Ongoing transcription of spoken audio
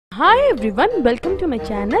Hi everyone, welcome to my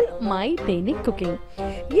channel My Daily Cooking.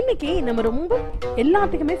 இன்னைக்கு நம்ம ரொம்ப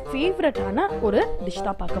எல்லாத்துக்குமே ஃபேவரட்டான ஒரு டிஷ்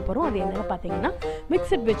தான் பார்க்க போறோம். அது என்னன்னு பாத்தீங்கன்னா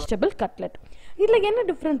மிக்ஸ்ட் வெஜிடபிள் கட்லெட். இதுல என்ன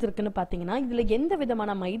டிஃபரன்ஸ் இருக்குன்னு பாத்தீங்கன்னா இதுல எந்த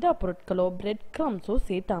விதமான மைதா பொருட்களோ பிரெட் கிரம்ஸோ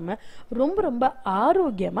சேர்த்தாம ரொம்ப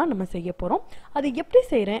ஆரோக்கியமா நம்ம செய்ய போறோம். அது எப்படி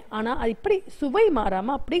செய்றேன் ஆனா அது இப்படி சுவை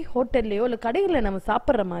மாறாம அப்படி ஹோட்டல்லையோ இல்ல கடையில நம்ம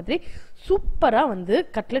சாப்பிடுற மாதிரி சூப்பரா வந்து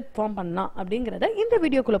கட்லெட் ஃபார்ம் பண்ணலாம் அப்படிங்கறத இந்த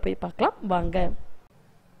வீடியோக்குள்ள போய் பார்க்கலாம் வாங்க.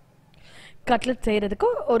 கட்லெட் செய்கிறதுக்கு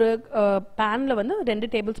ஒரு பேனில் வந்து 2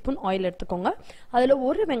 டேபிள் ஸ்பூன் ஆயில் எடுத்துக்கோங்க. அதில்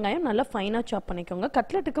ஒரு வெங்காயம் நல்லா ஃபைனாக சாப் பண்ணிக்கோங்க.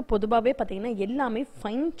 கட்லெட்டுக்கு பொதுவாகவே பார்த்தீங்கன்னா எல்லாமே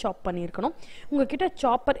ஃபைன் சாப் பண்ணியிருக்கணும். உங்ககிட்ட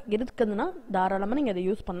சாப்பர் இருக்குதுன்னா தாராளமாக நீங்கள் அதை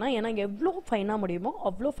யூஸ் பண்ணலாம். ஏன்னா எவ்வளோ ஃபைனாக முடியுமோ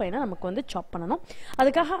அவ்வளோ ஃபைனாக நமக்கு வந்து சாப் பண்ணணும்.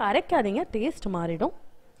 அதுக்காக அரைக்காதீங்க, டேஸ்ட் மாறிடும்.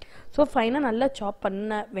 ஸோ ஃபைனாக நல்லா சாப்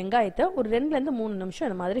பண்ண வெங்காயத்தை ஒரு 2-3 நிமிஷம்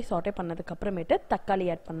இந்த மாதிரி சாட்டே பண்ணதுக்கு அப்புறமேட்டு தக்காளி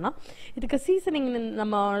ஆட் பண்ணலாம். இதுக்கு சீசனிங்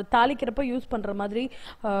நம்ம தாளிக்கிறப்ப யூஸ் பண்ணுற மாதிரி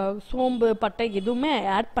சோம்பு பட்டை எதுவுமே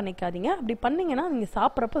ஆட் பண்ணிக்காதீங்க. அப்படி பண்ணிங்கன்னா நீங்கள்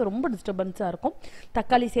சாப்பிட்றப்ப ரொம்ப டிஸ்டர்பன்ஸாக இருக்கும்.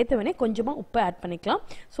 தக்காளி சேர்த்து வேணே கொஞ்சமாக உப்பு ஆட் பண்ணிக்கலாம்.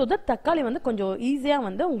 ஸோ தட் தக்காளி வந்து கொஞ்சம் ஈஸியாக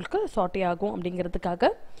வந்து உங்களுக்கு சாட்டே ஆகும்.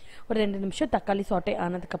 அப்படிங்கிறதுக்காக ஒரு 2 நிமிஷம் தக்காளி சாட்டே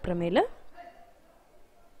ஆனதுக்கப்புறமேல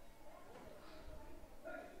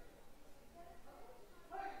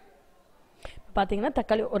பார்த்தீங்கன்னா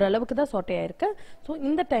தக்காளி ஓரளவுக்கு தான் சாட்டே ஆயிருக்கு. ஸோ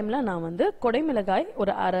இந்த டைமில் நான் வந்து கொடைமிளகாய்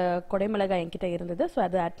ஒரு அரை கொடைமிளகாய் என்கிட்ட இருந்தது. ஸோ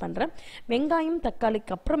அதை ஆட் பண்ணுறேன். வெங்காயம்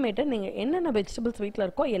தக்காளிக்கு அப்புறமேட்டு நீங்கள் என்னென்ன வெஜிடபிள்ஸ் வீட்டில்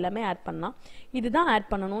இருக்கோ எல்லாமே ஆட் பண்ணலாம். இதுதான் ஆட்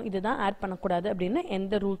பண்ணணும் இதுதான் ஆட் பண்ணக்கூடாது அப்படின்னு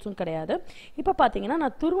எந்த ரூல்ஸும் கிடையாது. இப்போ பார்த்தீங்கன்னா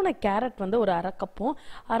நான் துருவன கேரட் வந்து ஒரு அரை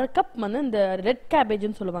கப் வந்து இந்த ரெட்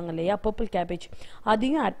கேபேஜ்னு சொல்லுவாங்க இல்லையா, பர்பிள் கேபேஜ்,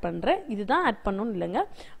 அதையும் ஆட் பண்ணுறேன். இதுதான் ஆட் பண்ணணும்னு இல்லைங்க.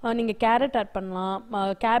 நீங்கள் கேரட் ஆட் பண்ணலாம்,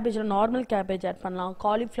 கேபேஜில் நார்மல் கேபேஜ் ஆட் பண்ணலாம்,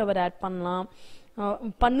 காலிஃப்ளவர் ஆட் பண்ணலாம்,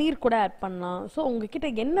 பன்னீர் கூட ஆட் பண்ணலாம். ஸோ உங்ககிட்ட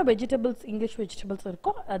என்ன வெஜிடபிள்ஸ் இங்கிலீஷ் வெஜிடபிள்ஸ்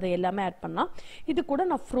இருக்கோ அதை எல்லாமே ஆட் பண்ணலாம். இது கூட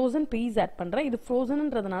நான் ஃப்ரோசன் பீஸ் ஆட் பண்ணுறேன். இது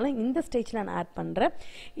ஃப்ரோசன்ன்றதுனால இந்த ஸ்டேஜில் நான் ஆட் பண்ணுறேன்.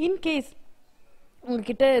 இன்கேஸ்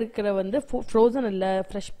உங்ககிட்ட இருக்கிற வந்து ஃப்ரோசன் இல்லை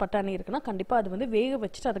ஃப்ரெஷ் பட்டாணி இருக்குன்னா கண்டிப்பாக அது வந்து வேக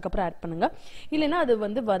வச்சுட்டு அதுக்கப்புறம் ஆட் பண்ணுங்கள். இல்லைன்னா அது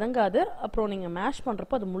வந்து வதங்காது. அப்புறம் நீங்கள் மேஷ்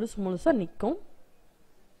பண்ணுறப்போ அது முழுசாக நிற்கும்.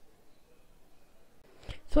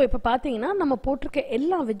 ஸோ இப்போ பார்த்தீங்கன்னா நம்ம போட்டிருக்க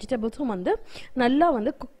எல்லா வெஜிடபிள்ஸும் வந்து நல்லா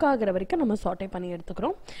வந்து குக் ஆகிற வரைக்கும் நம்ம சாட்டே பண்ணி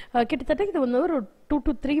எடுத்துக்கிறோம். கிட்டத்தட்ட இது வந்து ஒரு 2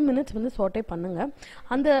 to 3 மினிட்ஸ் வந்து சாட்டே பண்ணுங்கள்.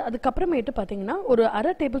 அதுக்கப்புறமேட்டு பார்த்தீங்கன்னா ஒரு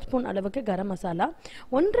அரை டேபிள் ஸ்பூன் அளவுக்கு கரம் மசாலா,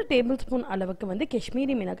 1 டேபிள் ஸ்பூன் அளவுக்கு வந்து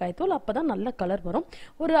காஷ்மீரி மிளகாய் தூள், அப்போ தான் நல்ல கலர் வரும்.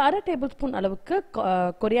 ஒரு அரை டேபிள் ஸ்பூன் அளவுக்கு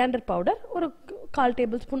கொரியாண்டர் பவுடர், ஒரு 1/4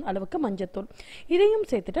 டேபிள் ஸ்பூன் அளவுக்கு மஞ்சத்தூள், இதையும்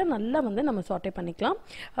சேர்த்துட்டு நல்லா வந்து நம்ம சாட்டே பண்ணிக்கலாம்.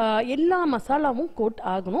 எல்லா மசாலாவும் கோட்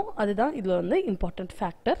ஆகணும். அதுதான் இதில் வந்து இம்பார்ட்டன்ட்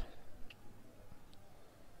ஃபேக்டர்.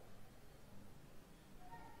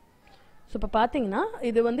 ஸோ இப்போ பார்த்தீங்கன்னா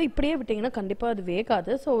இது வந்து இப்படியே விட்டிங்கன்னா கண்டிப்பாக அது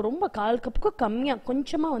வேகாது. ஸோ ரொம்ப 1/4 கப்புக்கு கம்மியாக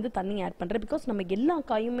கொஞ்சமாக வந்து தண்ணி ஆட் பண்ணுறேன். பிகாஸ் நம்ம எல்லா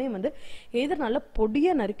காயுமே வந்து நல்லா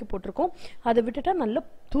பொடியாக நறுக்கி போட்டிருக்கோம், அதை விட்டுட்டா நல்லா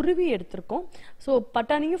துருவி எடுத்திருக்கோம். ஸோ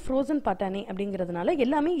பட்டாணியும் ஃப்ரோசன் பட்டாணி அப்படிங்கிறதுனால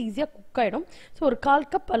எல்லாமே ஈஸியாக குக் ஆகிடும். ஸோ ஒரு 1/4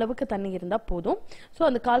 கப் அளவுக்கு தண்ணி இருந்தால் போதும். ஸோ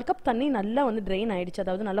அந்த 1/4 கப் தண்ணி நல்லா வந்து ட்ரெயின் ஆகிடுச்சு,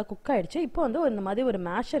 அதாவது நல்லா குக் ஆகிடுச்சு. இப்போ வந்து இந்த மாதிரி ஒரு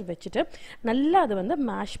மேஷர் வச்சுட்டு நல்லா அதை வந்து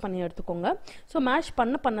மேஷ் பண்ணி எடுத்துக்கோங்க. ஸோ மேஷ்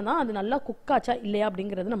பண்ண தான் அது நல்லா குக் ஆச்சா இல்லையா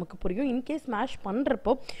அப்படிங்கிறது நமக்கு புரியும். இன்கேஸ் மேஷ்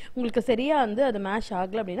பண்ணுறப்போ உங்களுக்கு சரியாக வந்து அது மேஷ்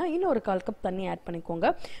ஆகலை அப்படின்னா இன்னும் ஒரு 1/4 கப் தண்ணி ஆட் பண்ணிக்கோங்க.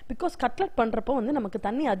 பிகாஸ் கட்லெட் பண்ணுறப்போ வந்து நமக்கு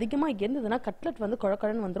தண்ணி அதிகமாக இருந்ததுன்னா கட்லெட் வந்து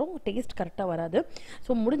குழக்குழன்னு வந்துடும், டேஸ்ட் கரெக்டாக வராது.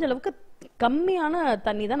 ஸோ முடிஞ்ச அளவுக்கு கம்மியான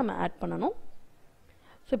தண்ணி தான் நம்ம ஆட் பண்ணணும்.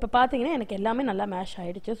 ஸோ இப்போ பார்த்தீங்கன்னா எனக்கு எல்லாமே நல்லா மேஷ்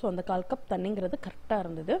ஆகிடுச்சு. ஸோ அந்த 1/4 கப் தண்ணிங்கிறது கரெக்டாக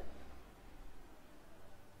இருந்தது.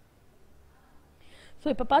 ஸோ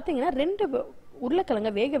இப்போ பார்த்தீங்கன்னா 2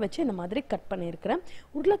 உருளைக்கிழங்கை வேக வச்சு இந்த மாதிரி கட் பண்ணியிருக்கிறேன்.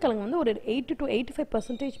 உருளைக்கிழங்கு வந்து ஒரு 80 to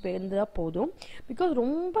 85% வெந்தால் போதும். பிகாஸ்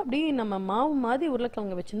ரொம்ப அப்படியே நம்ம மாவு மாதிரி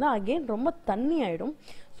உருளைக்கிழங்கு வச்சுருந்தா அகெயின் ரொம்ப தண்ணி ஆகிடும்.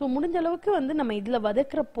 ஸோ முடிஞ்ச அளவுக்கு வந்து நம்ம இதில்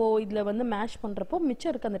வதக்கிறப்போ இதில் வந்து மேஷ் பண்ணுறப்போ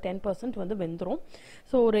மிச்சம் இருக்க அந்த 10% வந்து வெந்துடும்.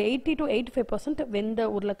 ஸோ ஒரு 80 to 85% வெந்த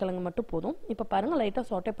உருளைக்கிழங்கு மட்டும் போதும். இப்போ பாருங்கள் லைட்டாக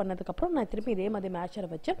சாட்டே பண்ணதுக்கப்புறம் நான் திருப்பி இதே மாதிரி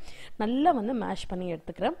மேஷரை வச்சு நல்லா வந்து மேஷ் பண்ணி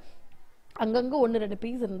எடுத்துக்கிறேன். அங்கங்கே 1-2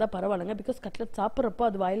 பீஸ் இருந்தால் பரவாயில்லைங்க. பிகாஸ் கட்லெட் சாப்பிட்றப்போ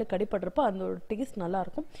அது வாயில் கடிப்படுறப்போ அந்த ஒரு டேஸ்ட்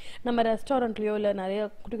நல்லாயிருக்கும். நம்ம ரெஸ்டாரண்ட்லேயோ இல்லை நிறைய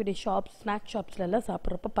குட்டி ஷாப்ஸ் ஸ்நாக் ஷாப்ஸ்லாம்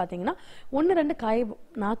சாப்பிட்றப்போ பார்த்தீங்கன்னா 1-2 காய்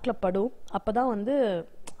நாக்கில் படும். அப்போ தான் வந்து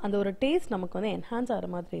அந்த ஒரு டேஸ்ட் நமக்கு வந்து என்ஹான்ஸ் ஆகிற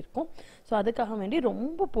மாதிரி இருக்கும். ஸோ அதுக்காக வேண்டி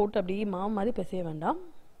ரொம்ப போட்டு அப்படியே மாவு மாதிரி பிசைய வேண்டாம்.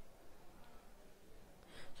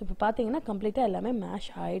 ஸோ இப்போ பார்த்தீங்கன்னா கம்ப்ளீட்டாக எல்லாமே மேஷ்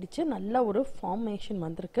ஆகிடுச்சு, நல்ல ஒரு ஃபார்மேஷன்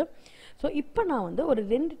வந்திருக்கு. ஸோ இப்போ நான் வந்து ஒரு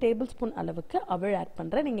 2 டேபிள் ஸ்பூன் அளவுக்கு அவல் ஆட்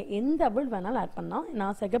பண்ணுறேன். நீங்கள் எந்த அவல் வேணாலும் ஆட் பண்ணலாம்.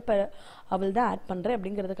 நான் சிகப்பு அவல் தான் ஆட் பண்ணுறேன்.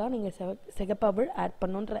 அப்படிங்கிறதுக்காக நீங்கள் சிகப்பு அவல் ஆட்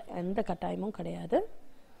பண்ணுன்ற எந்த கட்டாயமும் கிடையாது.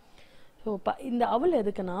 ஸோ இந்த அவல்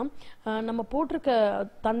எதுக்குன்னா நம்ம போட்டிருக்க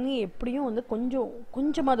தண்ணி எப்படியும் வந்து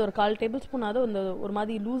கொஞ்சமாக அது ஒரு 1/4 டேபிள் ஸ்பூனாவது அந்த ஒரு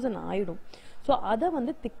மாதிரி லூசன் ஆகிடும். ஸோ அதை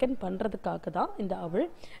வந்து திக்கன் பண்ணுறதுக்காக தான் இந்த அவல்.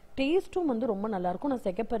 டேஸ்ட்டும் வந்து ரொம்ப நல்லாயிருக்கும். நான்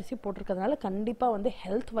சிகப்பரிசி போட்டிருக்கிறதுனால கண்டிப்பாக வந்து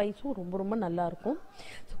ஹெல்த் வைஸும் ரொம்ப ரொம்ப நல்லாயிருக்கும்.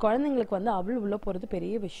 ஸோ குழந்தைங்களுக்கு வந்து அவல் உள்ளே போகிறது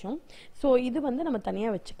பெரிய விஷயம். ஸோ இது வந்து நம்ம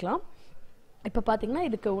தனியாக வச்சுக்கலாம். இப்போ பார்த்தீங்கன்னா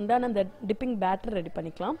இதுக்கு உண்டான அந்த டிப்பிங் பேட்டர் ரெடி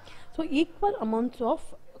பண்ணிக்கலாம். So equal amounts of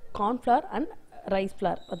cornflour and rise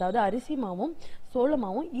flower, அதாவது அரிசி மாவும் சோள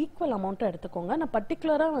மாவும் ஈக்குவல் அமௌண்ட்டாக எடுத்துக்கோங்க. நான்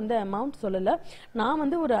பர்டிகுலராக வந்து அமௌண்ட் சொல்லலை. நான்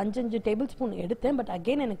வந்து ஒரு 5 டேபிள் ஸ்பூன் எடுத்தேன். பட்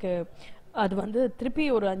அகெயின் எனக்கு அது வந்து திருப்பி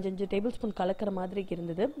ஒரு 5 டேபிள் ஸ்பூன் கலக்கிற மாதிரி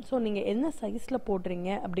இருந்தது. ஸோ நீங்கள் என்ன சைஸில் போடுறீங்க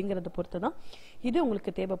அப்படிங்கிறத பொறுத்து தான் இது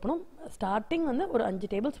உங்களுக்கு தேவைப்படும். ஸ்டார்டிங் வந்து ஒரு 5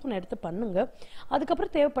 டேபிள் ஸ்பூன் எடுத்து பண்ணுங்கள்.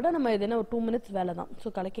 அதுக்கப்புறம் தேவைப்பட நம்ம எதுனா ஒரு 2 மினிட்ஸ் வேலை தான்.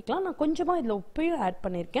 ஸோ கலக்கிக்கலாம். நான் கொஞ்சமாக இதில் உப்பையும் ஆட்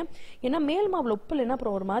பண்ணியிருக்கேன். ஏன்னா மேல் மாவில் உப்பு இல்லைன்னா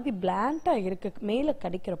அப்புறம் ஒரு மாதிரி பிளாண்டாக இருக்குது மேலே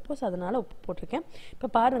கடிக்கிறப்போ. ஸோ அதனால் உப்பு போட்டிருக்கேன். இப்போ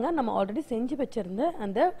பாருங்கள், நம்ம ஆல்ரெடி செஞ்சு வச்சுருந்த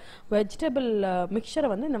அந்த வெஜிடபிள் மிக்சரை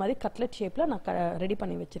வந்து இந்த மாதிரி கட்லெட் ஷேப்பில் நான் ரெடி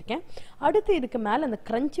பண்ணி வச்சுருக்கேன். அடுத்து இதுக்கு மேலே அந்த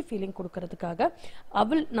க்ரன்ச்சி ஃபீலிங் கொடுக்குறதுக்காக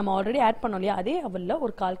அவல் நம்ம ஆல்ரெடி ஆட் பண்ணோம் இல்லையா, அதே அவல்ல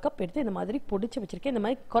ஒரு 1/4 கப் எடுத்து இந்த மாதிரி பொடிச்சு வச்சிருக்கேன். இந்த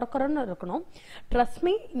மாதிரி கொரன்னு இருக்கணும். ட்ரஸ்ட்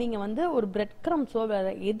மீ, நீங்க வந்து ஒரு பிரெட் கிரம்ஸோ வேற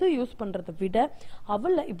எது யூஸ் பண்றதை விட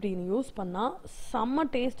அவல்ல இப்படி யூஸ் பண்ணா செம்ம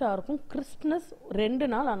டேஸ்டா இருக்கும். கிறிஸ்ப்னஸ் 2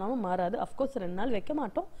 நாள் ஆனாலும் மாறாது. அஃப்கோர்ஸ் 2 நாள் வைக்க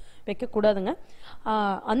மாட்டோம், வைக்க கூடாதுங்க.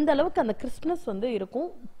 அந்த அளவுக்கு அந்த கிறிஸ்ப்னஸ் வந்து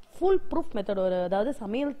இருக்கும். Full proof method. அதாவது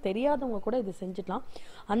சமையல் தெரியாதவங்க கூட இது செஞ்சுக்கலாம்.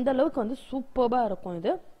 அந்த அளவுக்கு வந்து சூப்பராக இருக்கும்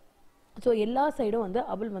இது. ஸோ எல்லா சைடும் வந்து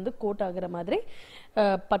அவல் வந்து கோட் ஆகிற மாதிரி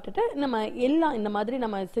பட்டுட்டு நம்ம எல்லாம் இந்த மாதிரி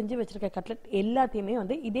நம்ம செஞ்சு வச்சிருக்க கட்லெட் எல்லாத்தையுமே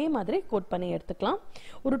வந்து இதே மாதிரி கோட் பண்ணி எடுத்துக்கலாம்.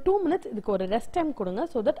 ஒரு 2 மினிட்ஸ் இதுக்கு ஒரு ரெஸ்ட் டைம் கொடுங்க.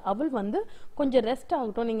 ஸோ தட் அவல் வந்து கொஞ்சம் ரெஸ்ட்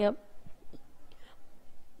ஆகட்டும். நீங்கள்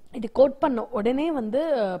இது கோட் பண்ண உடனே வந்து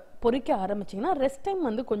பொரிக்க ஆரம்பிச்சிங்கன்னா ரெஸ்ட் டைம்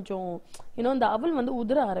வந்து கொஞ்சம் இந்த அவல் வந்து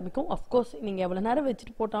உதிர ஆரம்பிக்கும். அஃப்கோர்ஸ் நீங்கள் எவ்வளோ நேரம்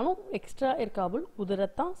வச்சுட்டு போட்டாலும் எக்ஸ்ட்ரா இருக்க அவல்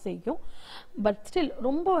உதிரத்தான் செய்யும். பட் ஸ்டில்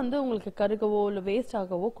ரொம்ப வந்து உங்களுக்கு கருகவோ இல்லை வேஸ்ட்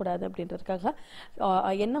ஆகவோ கூடாது அப்படின்றதுக்காக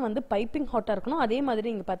எண்ணெய் வந்து பைப்பிங் ஹாட்டாக இருக்கணும். அதே மாதிரி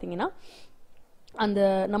நீங்கள் பார்த்தீங்கன்னா அந்த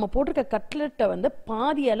நம்ம போட்டிருக்க கட்லெட்டை வந்து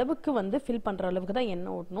பாதி அளவுக்கு வந்து ஃபில் பண்ணுற அளவுக்கு தான்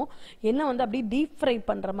எண்ணெய் ஊட்டணும். எண்ணெய் வந்து அப்படியே டீப் ஃப்ரை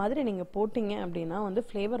பண்ணுற மாதிரி நீங்கள் போட்டிங்க அப்படின்னா வந்து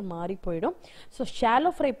ஃப்ளேவர் மாறி போயிடும். ஸோ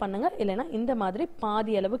ஷாலோ ஃப்ரை பண்ணுங்கள், இல்லைன்னா இந்த மாதிரி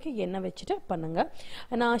பாதி அளவுக்கு எண்ணெய் வச்சுட்டு பண்ணுங்கள்.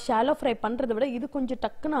 நான் ஷாலோ ஃப்ரை பண்ணுறதை விட இது கொஞ்சம்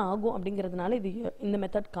டக்குன்னு ஆகும் அப்படிங்கிறதுனால இது இந்த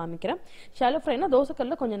மெத்தட் காமிக்கிறேன். ஷாலோ ஃப்ரைனா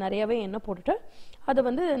தோசைக்கல்லில் கொஞ்சம் நிறையாவே எண்ணெய் போட்டுட்டு அதை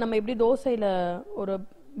வந்து நம்ம எப்படி தோசையில் ஒரு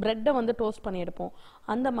ப்ரெட்டை வந்து டோஸ்ட் பண்ணி எடுப்போம்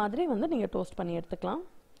அந்த மாதிரி வந்து நீங்கள் டோஸ்ட் பண்ணி எடுத்துக்கலாம்.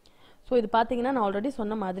 ஸோ இது பார்த்தீங்கன்னா நான் ஆல்ரெடி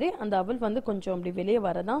சொன்ன மாதிரி அந்த அவல் வந்து கொஞ்சம் அப்படி வெளியே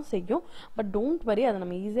வரதான் செய்யும். பட் டோன்ட் வரி, அதை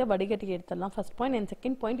நம்ம ஈஸியாக வடிகட்டி எடுத்துடலாம். First point. And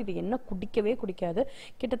second point, இது எண்ணெய் குடிக்கவே குடிக்காது.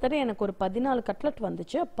 கிட்டத்தட்ட எனக்கு ஒரு 14 கட்லெட்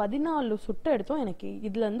வந்துச்சு. 14 சுட்டு எடுத்தோம். எனக்கு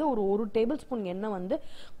இதுலேருந்து ஒரு டேபிள் ஸ்பூன் எண்ணெய் வந்து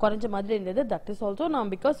குறைஞ்ச மாதிரி இருந்தது. தட் இஸ் ஆல்சோ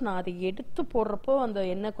பிகாஸ் நான் அதை எடுத்து போடுறப்போ அந்த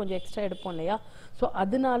எண்ணெய் கொஞ்சம் எக்ஸ்ட்ரா எடுப்போம் இல்லையா, ஸோ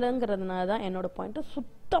அதனாலங்கிறதுனால தான் என்னோட பாயிண்ட்டு.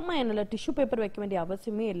 சுத்தமாக எண்ணெயில் டிஷ்யூ பேப்பர் வைக்க வேண்டிய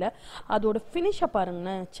அவசியமே இல்லை. அதோட ஃபினிஷை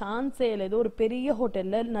பாருங்களேன், சான்ஸே இல்லை. ஏதோ ஒரு பெரிய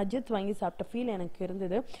ஹோட்டலில் நஜெட்ஸ் வாங்கி சாப்பிட்ட ஃபீல் எனக்கு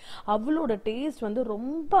இருந்தது. அவளோட டேஸ்ட் வந்து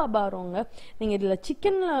ரொம்ப அபாரங்க. நீங்கள் இதில்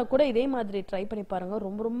சிக்கனில் கூட இதே மாதிரி ட்ரை பண்ணி பாருங்கள்,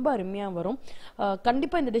 ரொம்ப ரொம்ப அருமையாக வரும்.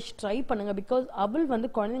 கண்டிப்பாக இந்த டிஷ் ட்ரை பண்ணுங்கள். பிகாஸ் அவள் வந்து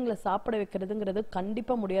குழந்தைங்களை சாப்பிட வைக்கிறதுங்கிறது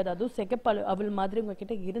கண்டிப்பாக முடியாது. அதுவும் செகப்பு அவள் மாதிரி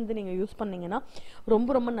உங்ககிட்ட இருந்து நீங்கள் யூஸ் பண்ணிங்கன்னா ரொம்ப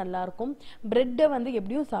ரொம்ப நல்லாயிருக்கும். ப்ரெட்டை வந்து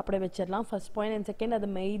எப்படியும் சாப்பிட வச்சிடலாம், ஃபர்ஸ்ட் பாயிண்ட். அண்ட் செகண்ட், அது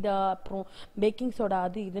மைதா அப்புறம் பேக்கிங் சோடா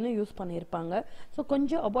அது இதுன்னு யூஸ் பண்ணியிருப்பாங்க. ஸோ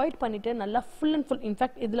கொஞ்சம் அவாய்ட் பண்ணிவிட்டு நல்லா ஃபுல் அண்ட் ஃபுல்.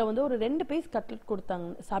 இன்ஃபேக்ட் இதில் வந்து ஒரு 2 பீஸ் கட்லெட்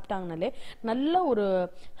சாப்பிட்டாங்கனாலே நல்ல ஒரு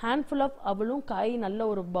ஹேண்ட்ஃபுல் ஆஃப் அவளும் காய், நல்ல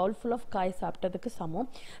ஒரு பவுல் ஃபுல் ஆஃப் காய் சாப்பிட்டதுக்கு சமம்.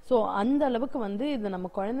 ஸோ அந்த அளவுக்கு வந்து இது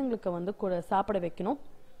நம்ம குழந்தைங்களுக்கு வந்து சாப்பிட வைக்கணும்.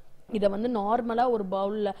 இதை வந்து நார்மலாக ஒரு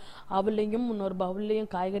பவுலில் அவளையும் இன்னொரு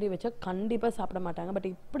பவுல்லையும் காய்கறி வச்சா கண்டிப்பாக சாப்பிட மாட்டாங்க.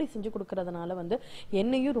 பட் இப்படி செஞ்சு கொடுக்கறதுனால வந்து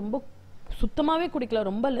எண்ணெயும் ரொம்ப சுத்தமாகவே குடிக்கல,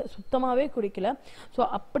 ரொம்ப சுத்தமாகவே குடிக்கல. ஸோ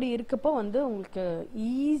அப்படி இருக்கப்போ வந்து உங்களுக்கு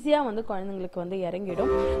ஈஸியாக வந்து குழந்தைங்களுக்கு வந்து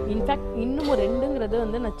இறங்கிடும். இன்ஃபேக்ட் இன்னும் 2ங்கிறது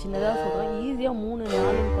வந்து நான் சின்னதாக சொல்கிறேன், ஈஸியாக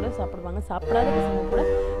 3-4 கூட சாப்பிடுவாங்க. சாப்பிடாத பசங்க கூட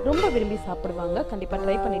ரொம்ப விரும்பி சாப்பிடுவாங்க. கண்டிப்பாக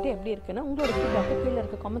ட்ரை பண்ணிவிட்டு எப்படி இருக்குன்னு உங்களோட ஃபீட்பேக்கை கீழே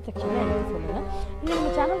இருக்க காமெண்ட் செக்ஷனில் எனக்கு சொல்லுங்கள். நீங்கள்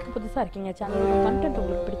நம்ம சேனலுக்கு புதுசாக இருக்கீங்க, சேனலோட கண்டென்ட்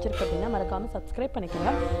உங்களுக்கு பிடிச்சிருக்கு அப்படின்னா மறக்காமல் சப்ஸ்கிரைப்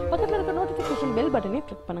பண்ணிக்கோங்க. பக்கத்தில் இருக்க நோட்டிஃபிகேஷன் பெல் பட்டனையும்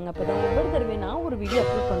கிளிக் பண்ணுங்கள். அப்போ தான் ஒவ்வொரு தடவை நான் ஒரு வீடியோ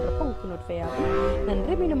அப்லோட் பண்ணுறப்போ உங்களுக்கு நோட்டிஃபை ஆகும்.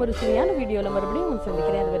 நன்றி. மீண்டும் ஒரு சரியான வீடியோவில் மறுபடியும்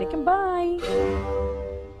சந்திக்கிறேன். அது வரைக்கும் பாய்.